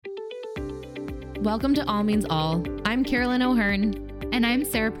Welcome to All Means All. I'm Carolyn O'Hearn. And I'm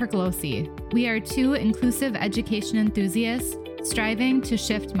Sarah Pergolosi. We are two inclusive education enthusiasts striving to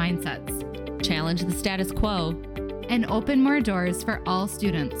shift mindsets, Challenge the status quo, and open more doors for all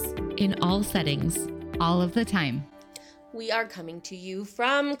students in all settings, all of the time. We are coming to you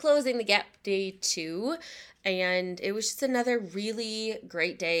from Closing the Gap Day 2, and it was just another really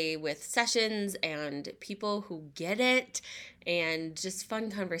great day with sessions and people who get it, and just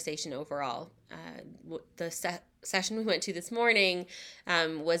fun conversation overall. The session we went to this morning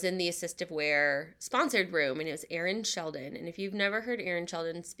was in the assistive wear sponsored room, and it was Erin Sheldon. And if you've never heard Erin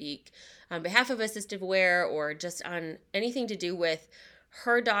Sheldon speak on behalf of assistive wear or just on anything to do with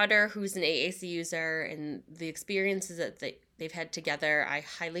her daughter, who's an AAC user, and the experiences that they've had together, I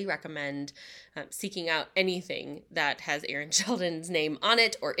highly recommend seeking out anything that has Erin Sheldon's name on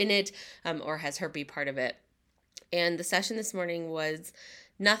it or in it, or has her be part of it. And the session this morning was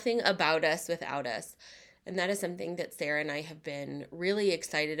Nothing About Us Without Us. And that is something that Sarah and I have been really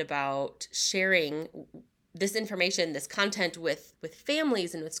excited about sharing this information, this content with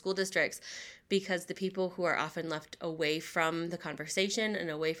families and with school districts, because the people who are often left away from the conversation and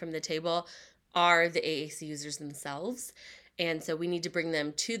away from the table are the AAC users themselves. And so we need to bring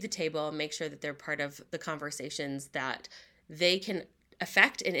them to the table and make sure that they're part of the conversations that they can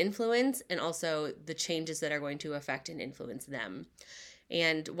affect and influence, and also the changes that are going to affect and influence them.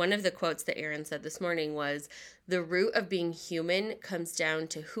 And one of the quotes that Erin said this morning was, "The root of being human comes down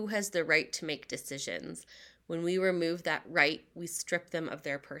to who has the right to make decisions. When we remove that right, we strip them of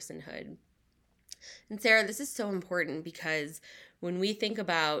their personhood." And Sarah, this is so important because when we think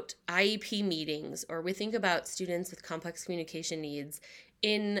about IEP meetings, or we think about students with complex communication needs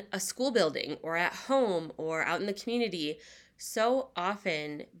in a school building or at home or out in the community, so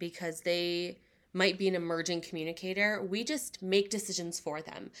often, because they might be an emerging communicator, we just make decisions for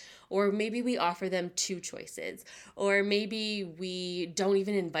them. Or maybe we offer them two choices. Or maybe we don't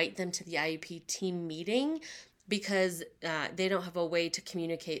even invite them to the IEP team meeting because they don't have a way to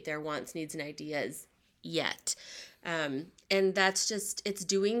communicate their wants, needs, and ideas yet. And that's just, it's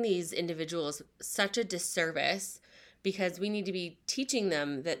doing these individuals such a disservice, because we need to be teaching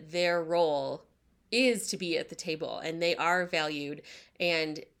them that their role is to be at the table and they are valued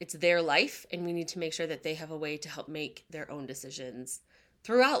and it's their life, and we need to make sure that they have a way to help make their own decisions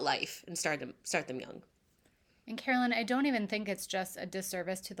throughout life and start them young. And Carolyn, I don't even think it's just a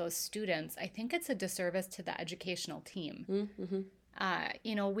disservice to those students. I think it's a disservice to the educational team.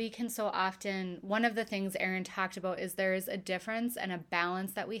 Mm-hmm. We can so often, one of the things Erin talked about is there's a difference and a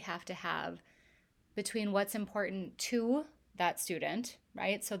balance that we have to have between what's important to that student,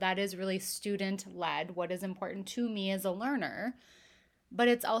 right? So that is really student-led, what is important to me as a learner. But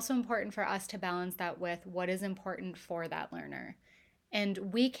it's also important for us to balance that with what is important for that learner.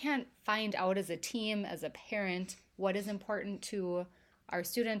 And we can't find out as a team, as a parent, what is important to our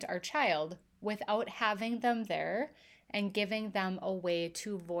student, our child, without having them there and giving them a way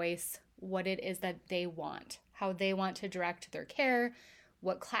to voice what it is that they want, how they want to direct their care,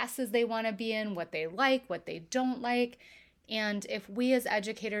 what classes they want to be in, what they like, what they don't like. And if we as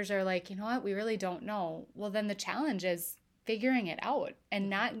educators are like, you know what, we really don't know, well, then the challenge is figuring it out and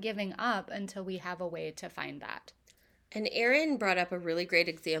not giving up until we have a way to find that. And Erin brought up a really great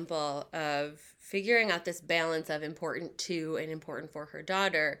example of figuring out this balance of important to and important for her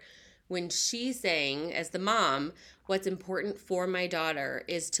daughter, when she's saying, as the mom, what's important for my daughter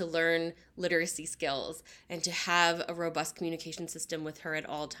is to learn literacy skills and to have a robust communication system with her at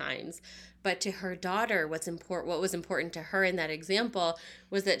all times. But to her daughter, what was important to her in that example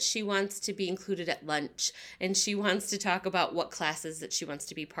was that she wants to be included at lunch, and she wants to talk about what classes that she wants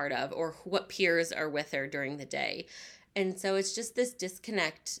to be part of, or what peers are with her during the day. And so it's just this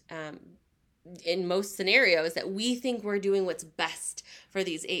disconnect in most scenarios, that we think we're doing what's best for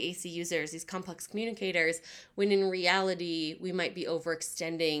these AAC users, these complex communicators, when in reality, we might be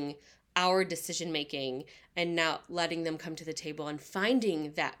overextending our decision making and not letting them come to the table and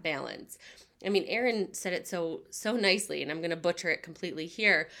finding that balance. I mean, Erin said it so nicely, and I'm going to butcher it completely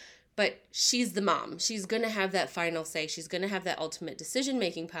here, but she's the mom. She's going to have that final say. She's going to have that ultimate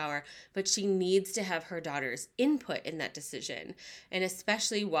decision-making power, but she needs to have her daughter's input in that decision. And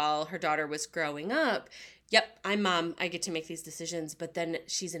especially while her daughter was growing up, yep, I'm mom, I get to make these decisions, but then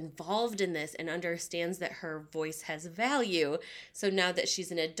she's involved in this and understands that her voice has value. So now that she's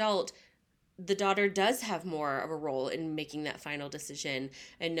an adult, the daughter does have more of a role in making that final decision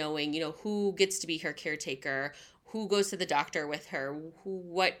and knowing, who gets to be her caretaker, who goes to the doctor with her,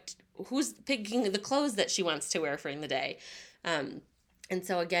 who's picking the clothes that she wants to wear for the day. And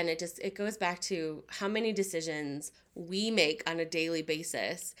so again, it goes back to how many decisions we make on a daily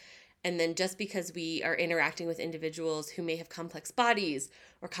basis And then just because we are interacting with individuals who may have complex bodies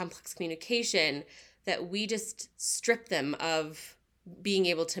or complex communication, that we just strip them of being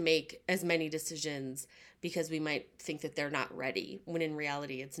able to make as many decisions because we might think that they're not ready, when in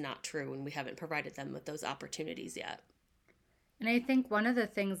reality it's not true and we haven't provided them with those opportunities yet. And I think one of the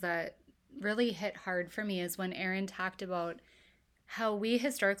things that really hit hard for me is when Erin talked about how we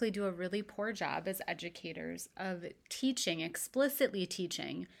historically do a really poor job as educators of teaching, explicitly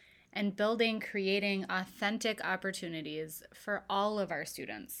teaching, and creating authentic opportunities for all of our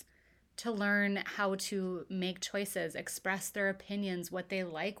students to learn how to make choices, express their opinions, what they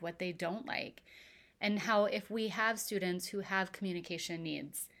like, what they don't like. And how if we have students who have communication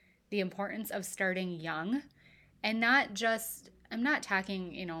needs, the importance of starting young and not just, I'm not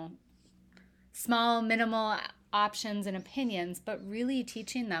talking, small, minimal options and opinions, but really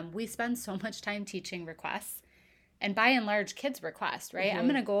teaching them. We spend so much time teaching requests, and by and large, kids request, right? I'm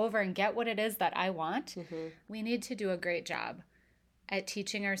going to go over and get what it is that I want. We need to do a great job at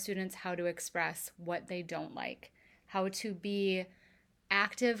teaching our students how to express what they don't like, how to be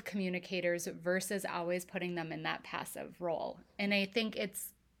active communicators versus always putting them in that passive role. And I think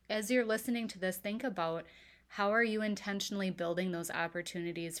it's, as you're listening to this, think about how are you intentionally building those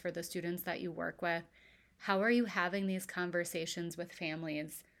opportunities for the students that you work with? How are you having these conversations with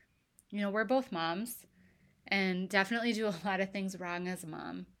families? We're both moms and definitely do a lot of things wrong as a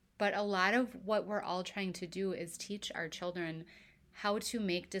mom. But a lot of what we're all trying to do is teach our children how to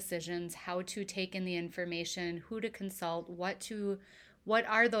make decisions, how to take in the information, who to consult, what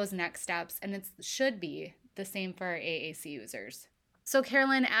are those next steps, and it should be the same for our AAC users. So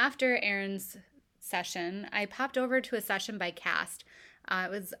Carolyn, after Erin's session, I popped over to a session by CAST.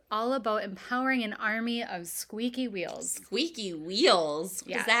 It was all about empowering an army of squeaky wheels. Squeaky wheels?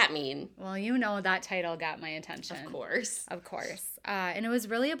 What does that mean? Well, that title got my attention. Of course. And it was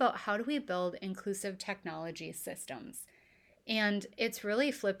really about how do we build inclusive technology systems. And it's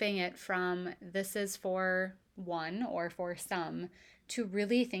really flipping it from this is for one or for some to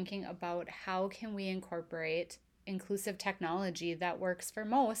really thinking about how can we incorporate inclusive technology that works for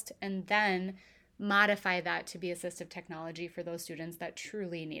most and then modify that to be assistive technology for those students that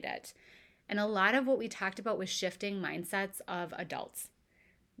truly need it. And a lot of what we talked about was shifting mindsets of adults.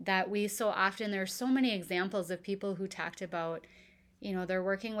 That we so often, there's so many examples of people who talked about, they're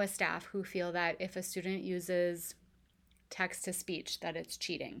working with staff who feel that if a student uses text to speech, that it's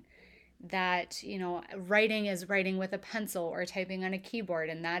cheating. That, writing is writing with a pencil or typing on a keyboard,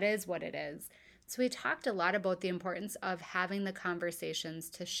 and that is what it is. So we talked a lot about the importance of having the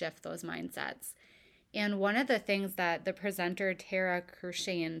conversations to shift those mindsets. And one of the things that the presenter, Tara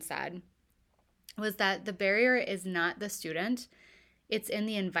Kershayan, said was that the barrier is not the student, it's in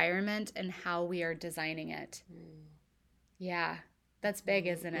the environment and how we are designing it. Yeah, that's big,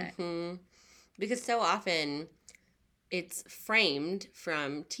 isn't it? Because so often it's framed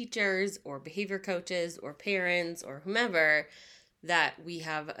from teachers or behavior coaches or parents or whomever that we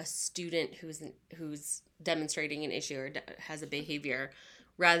have a student who's demonstrating an issue or has a behavior,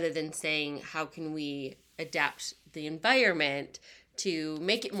 rather than saying how can we adapt the environment to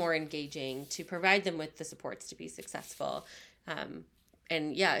make it more engaging, to provide them with the supports to be successful.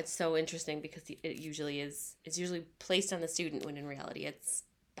 And yeah, it's so interesting because it's usually placed on the student when in reality it's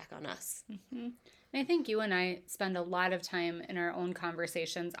back on us. And I think you and I spend a lot of time in our own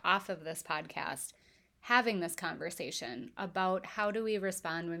conversations off of this podcast having this conversation about how do we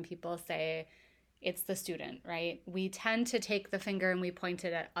respond when people say it's the student, right? We tend to take the finger and we point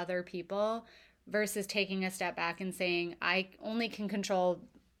it at other people versus taking a step back and saying, I only can control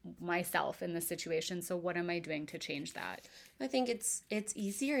myself in this situation, so what am I doing to change that? I think it's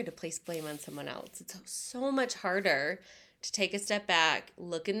easier to place blame on someone else. It's so much harder to take a step back,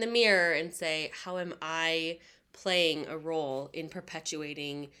 look in the mirror and say, how am I playing a role in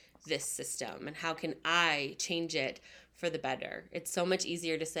perpetuating this system, and how can I change it for the better? It's so much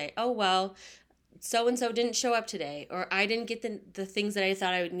easier to say, oh, well, so-and-so didn't show up today, or I didn't get the things that I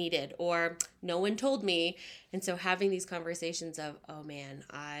thought I needed, or no one told me. And so having these conversations of, oh man,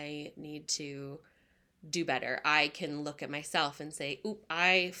 I need to do better. I can look at myself and say, oop,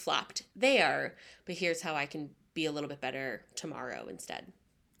 I flopped there, but here's how I can be a little bit better tomorrow instead.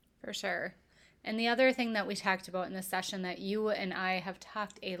 For sure. And the other thing that we talked about in this session that you and I have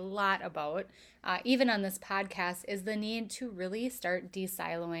talked a lot about, even on this podcast, is the need to really start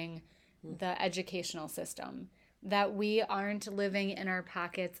de-siloing the educational system. That we aren't living in our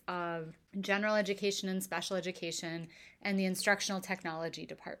pockets of general education and special education and the instructional technology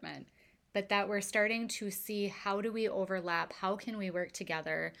department, but that we're starting to see how do we overlap, how can we work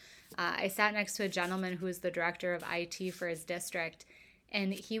together. I sat next to a gentleman who is the director of IT for his district,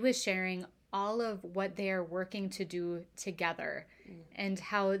 And he was sharing all of what they are working to do together and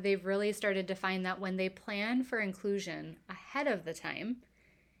how they've really started to find that when they plan for inclusion ahead of the time,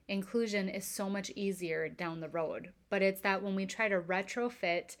 inclusion is so much easier down the road. But it's that when we try to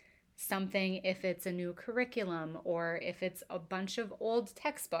retrofit something, if it's a new curriculum or if it's a bunch of old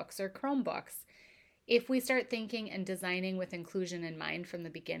textbooks or Chromebooks, if we start thinking and designing with inclusion in mind from the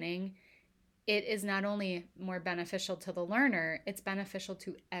beginning, it is not only more beneficial to the learner, it's beneficial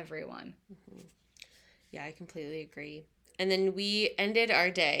to everyone. Mm-hmm. Yeah, I completely agree. And then we ended our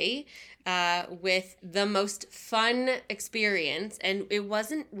day with the most fun experience. And it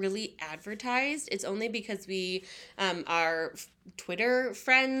wasn't really advertised. It's only because we are Twitter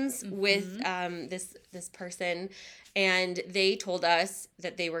friends with this person. And they told us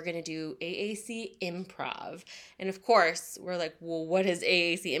that they were going to do AAC improv. And of course, we're like, well, what is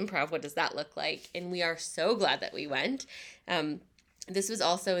AAC improv? What does that look like? And we are so glad that we went. This was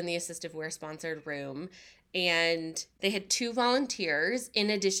also in the assistive wear sponsored room. And they had 2 volunteers in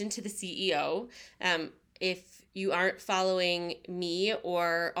addition to the CEO. If you aren't following me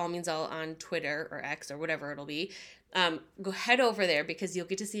or All Means All on Twitter or X or whatever it'll be, go head over there because you'll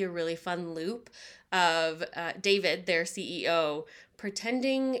get to see a really fun loop of David, their CEO,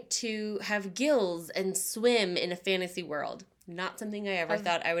 pretending to have gills and swim in a fantasy world. Not something I ever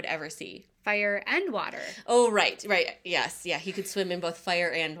thought I would ever see. Fire and water. Oh, right. Yes. Yeah, he could swim in both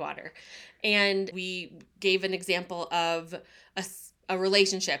fire and water. And we gave an example of a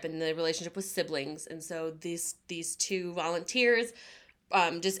relationship, and the relationship was siblings. And so these 2 volunteers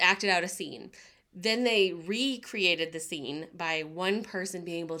just acted out a scene. Then they recreated the scene by one person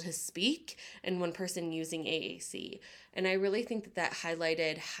being able to speak and one person using AAC. And I really think that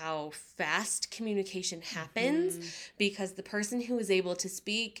highlighted how fast communication happens because the person who was able to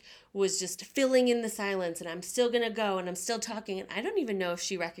speak was just filling in the silence, and I'm still going to go and I'm still talking. And I don't even know if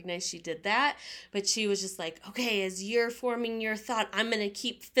she recognized she did that, but she was just like, okay, as you're forming your thought, I'm going to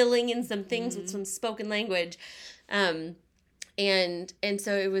keep filling in some things with some spoken language. And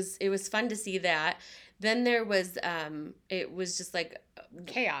so it was fun to see that. Then there was it was just like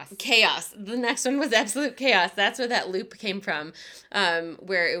chaos. The next one was absolute chaos. That's where that loop came from,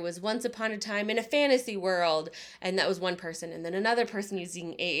 where it was once upon a time in a fantasy world, and that was one person, and then another person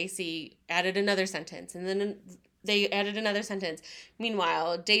using AAC added another sentence, and then they added another sentence.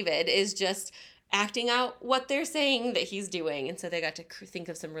 Meanwhile, David is just acting out what they're saying that he's doing. And so they got to think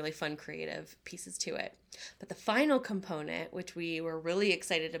of some really fun creative pieces to it. But the final component, which we were really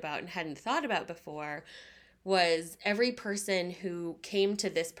excited about and hadn't thought about before, was every person who came to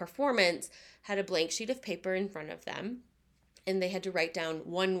this performance had a blank sheet of paper in front of them, and they had to write down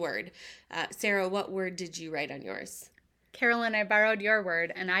one word. Sarah, what word did you write on yours? Carolyn, I borrowed your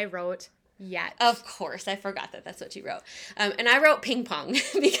word, and I wrote yet. Of course. I forgot that that's what you wrote. And I wrote ping pong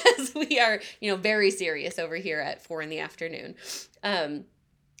because we are, very serious over here at 4 p.m.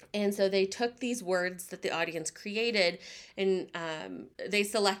 And so they took these words that the audience created, and they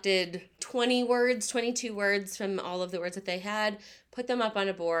selected 20 words, 22 words from all of the words that they had, put them up on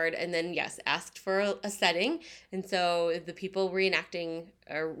a board, and then, yes, asked for a setting. And so the people reenacting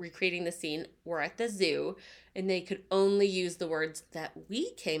or recreating the scene were at the zoo, and they could only use the words that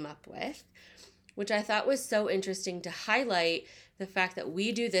we came up with, which I thought was so interesting to highlight the fact that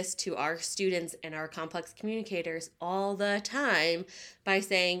we do this to our students and our complex communicators all the time by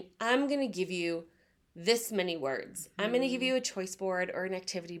saying, I'm going to give you this many words. I'm going to give you a choice board or an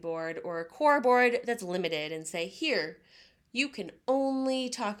activity board or a core board that's limited and say, here, you can only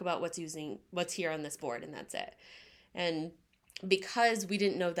talk about what's here on this board, and that's it. And because we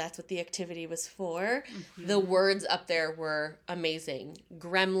didn't know that's what the activity was for, the words up there were amazing.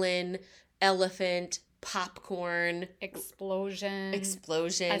 Gremlin, elephant, popcorn, explosion,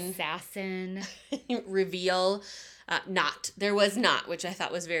 assassin, reveal, not. There was not, which I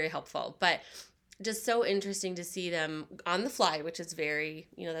thought was very helpful. But just so interesting to see them on the fly, which is very,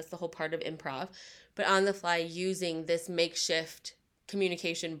 that's the whole part of improv, but on the fly using this makeshift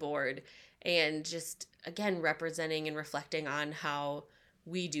communication board and just, again, representing and reflecting on how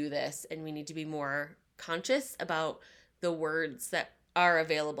we do this, and we need to be more conscious about the words that are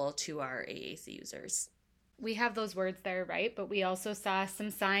available to our AAC users. We have those words there, right? But we also saw some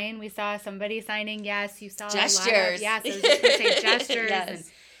sign. We saw somebody signing yes. You saw gestures. A lot of, yes, I was just going to say gestures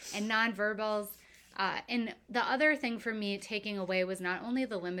yes. and nonverbals. And the other thing for me taking away was not only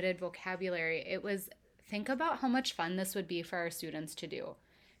the limited vocabulary, it was think about how much fun this would be for our students to do.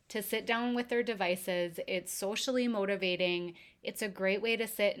 To sit down with their devices, it's socially motivating. It's a great way to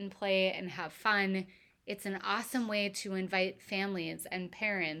sit and play and have fun. It's an awesome way to invite families and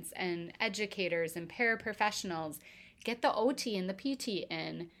parents and educators and paraprofessionals. get the OT and the PT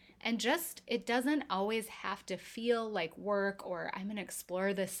in. And just, it doesn't always have to feel like work or I'm going to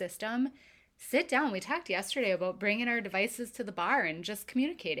explore the system. Sit down. We talked yesterday about bringing our devices to the bar and just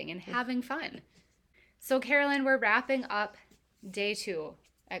communicating and having fun. So Carolyn, we're wrapping up day 2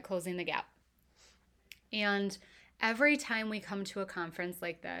 at Closing the Gap. And every time we come to a conference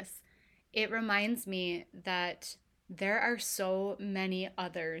like this, it reminds me that there are so many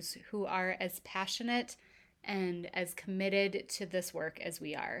others who are as passionate and as committed to this work as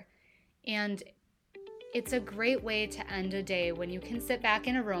we are. And it's a great way to end a day when you can sit back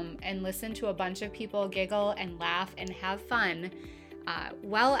in a room and listen to a bunch of people giggle and laugh and have fun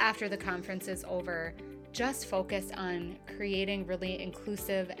well after the conference is over. Just focus on creating really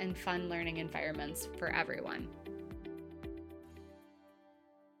inclusive and fun learning environments for everyone.